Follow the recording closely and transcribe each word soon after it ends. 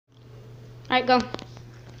Alright, go.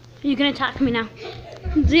 You can attack me now.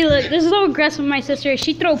 See, look, this is so aggressive with my sister.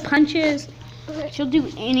 She throw punches. She'll do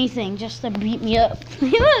anything just to beat me up.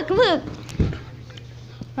 Look, look.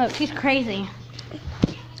 Look, she's crazy.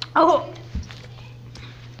 Oh.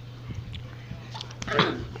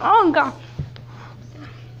 Oh, God.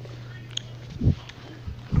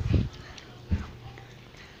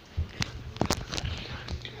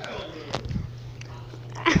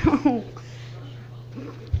 Ow.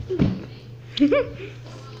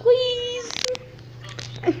 Please.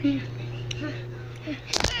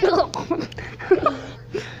 No.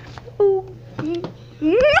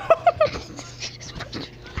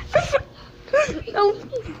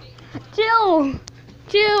 Chill.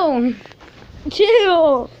 Chill.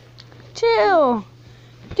 Chill. Chill.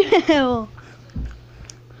 Chill.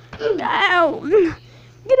 Ow.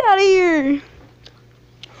 Get out of here.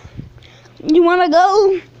 You wanna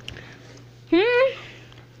go?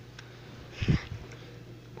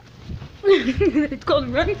 It's called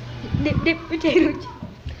run, dip, potato chip.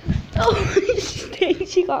 Oh,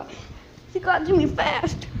 she got to me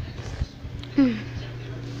fast.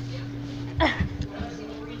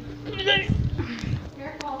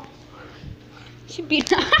 She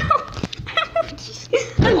beat out.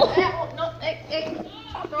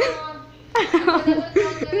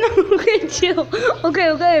 No, okay, chill.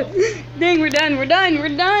 Okay. Dang, we're done.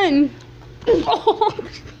 Oh.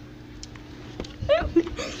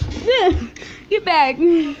 Get back.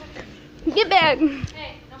 Get back.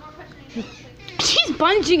 Hey, no more pushing. She's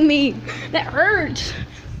punching me. That hurts.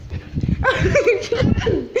 We'll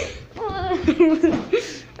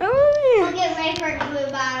get ready for a glue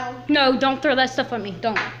bottle. No, don't throw that stuff at me.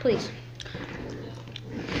 Don't, please.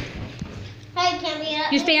 Hey, can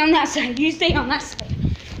we You stay on that side. You stay on that side.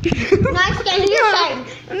 No, I stand on your side.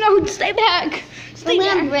 No, stay back. Stay I'm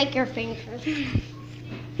gonna back. break your fingers.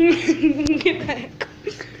 Get back.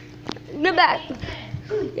 Get back.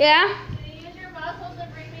 Yeah? Can you use your muscles to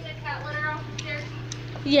bring me the cat litter off the stairs?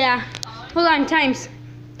 Yeah. Hold on, times.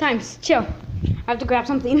 Chill. I have to grab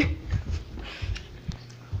something.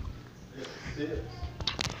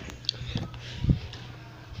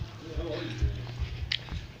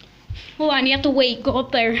 Hold on, you have to wait. Go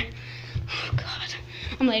up there. Oh, God.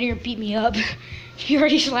 I'm letting her beat me up. She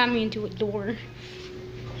already slammed me into a door.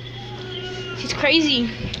 She's crazy.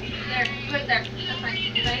 There, right there. That's fine.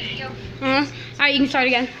 Thank you. Alright, you can start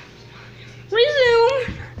again.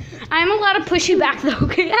 Resume. I'm allowed to push you back though,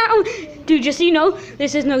 okay? Ow. Dude, just so you know,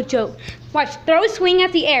 this is no joke. Watch, throw a swing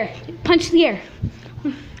at the air. Punch the air.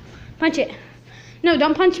 Punch it. No,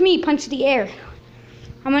 don't punch me, punch the air.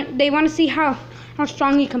 They want to see how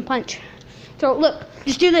strong you can punch. So look,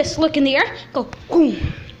 just do this. Look in the air. Go, boom.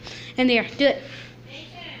 In the air. Do it.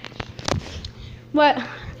 What?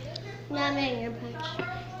 Not making your punch.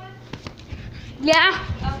 Yeah?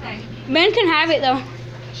 Okay. Ben can have it though.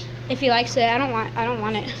 If he likes it. I don't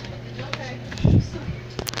want it. Okay.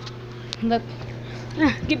 Look.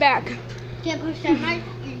 Get back. Can't push that hard.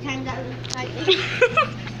 Your time got like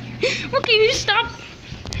Okay, you stop.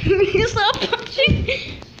 You stop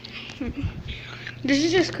punching. This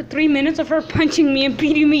is just 3 minutes of her punching me and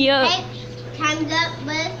beating me up. Hey, time's up,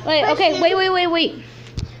 but Wait, okay, wait.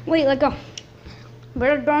 Wait, let go.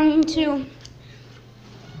 We're going to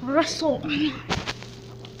wrestle.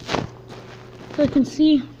 So I can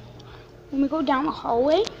see when we go down the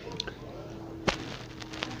hallway.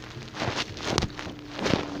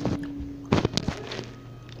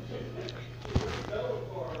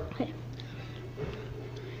 Okay.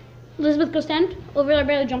 Elizabeth, go stand over there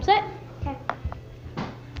by the jump set. okay.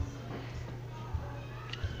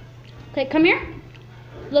 Okay, come here.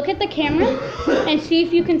 Look at the camera and see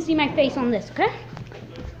if you can see my face on this, okay?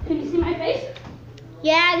 Can you see my face?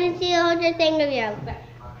 Yeah, I can see the whole thing of you.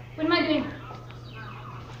 What am I doing?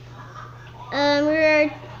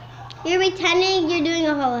 You're pretending you're doing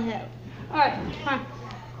a hula hoop. Alright, fine.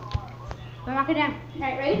 I'll knock it down.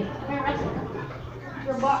 Alright, ready? I'm gonna wrestle.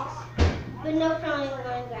 Your box. But no throwing on the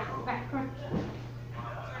ground. Okay, come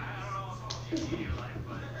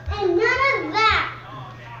And none of that.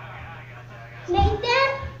 Nathan,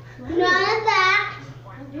 none of that.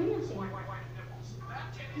 I'm doing this again.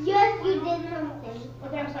 Yes, you did something.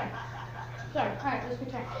 Okay, I'm sorry. Sorry. Alright, let's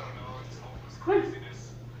retry. Come on.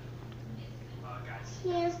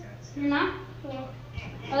 Yes. You're not? Yeah.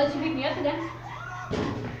 I'll let you beat me up again.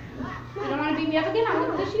 You don't want to beat me up again? I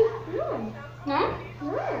won't push you. No. No?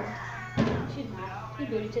 No. She's not. You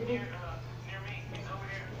booty tipped me.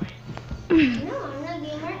 No, I'm not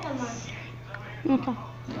getting hurt no more. Okay.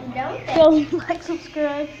 And don't they? So, like,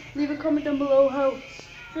 subscribe, leave a comment down below how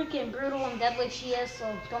freaking brutal and deadly she is,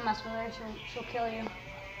 so don't mess with her, she'll kill you.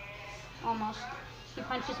 Almost. She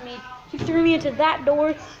punches me. She threw me into that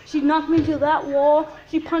door. She knocked me into that wall.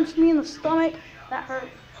 She punched me in the stomach. That hurt.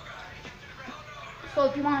 So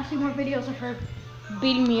if you want to see more videos of her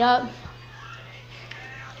beating me up,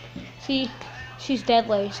 she's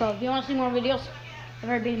deadly. So if you want to see more videos of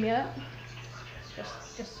her beating me up,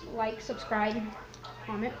 just like, subscribe,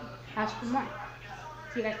 comment, ask for more.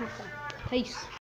 See you guys next time. Peace.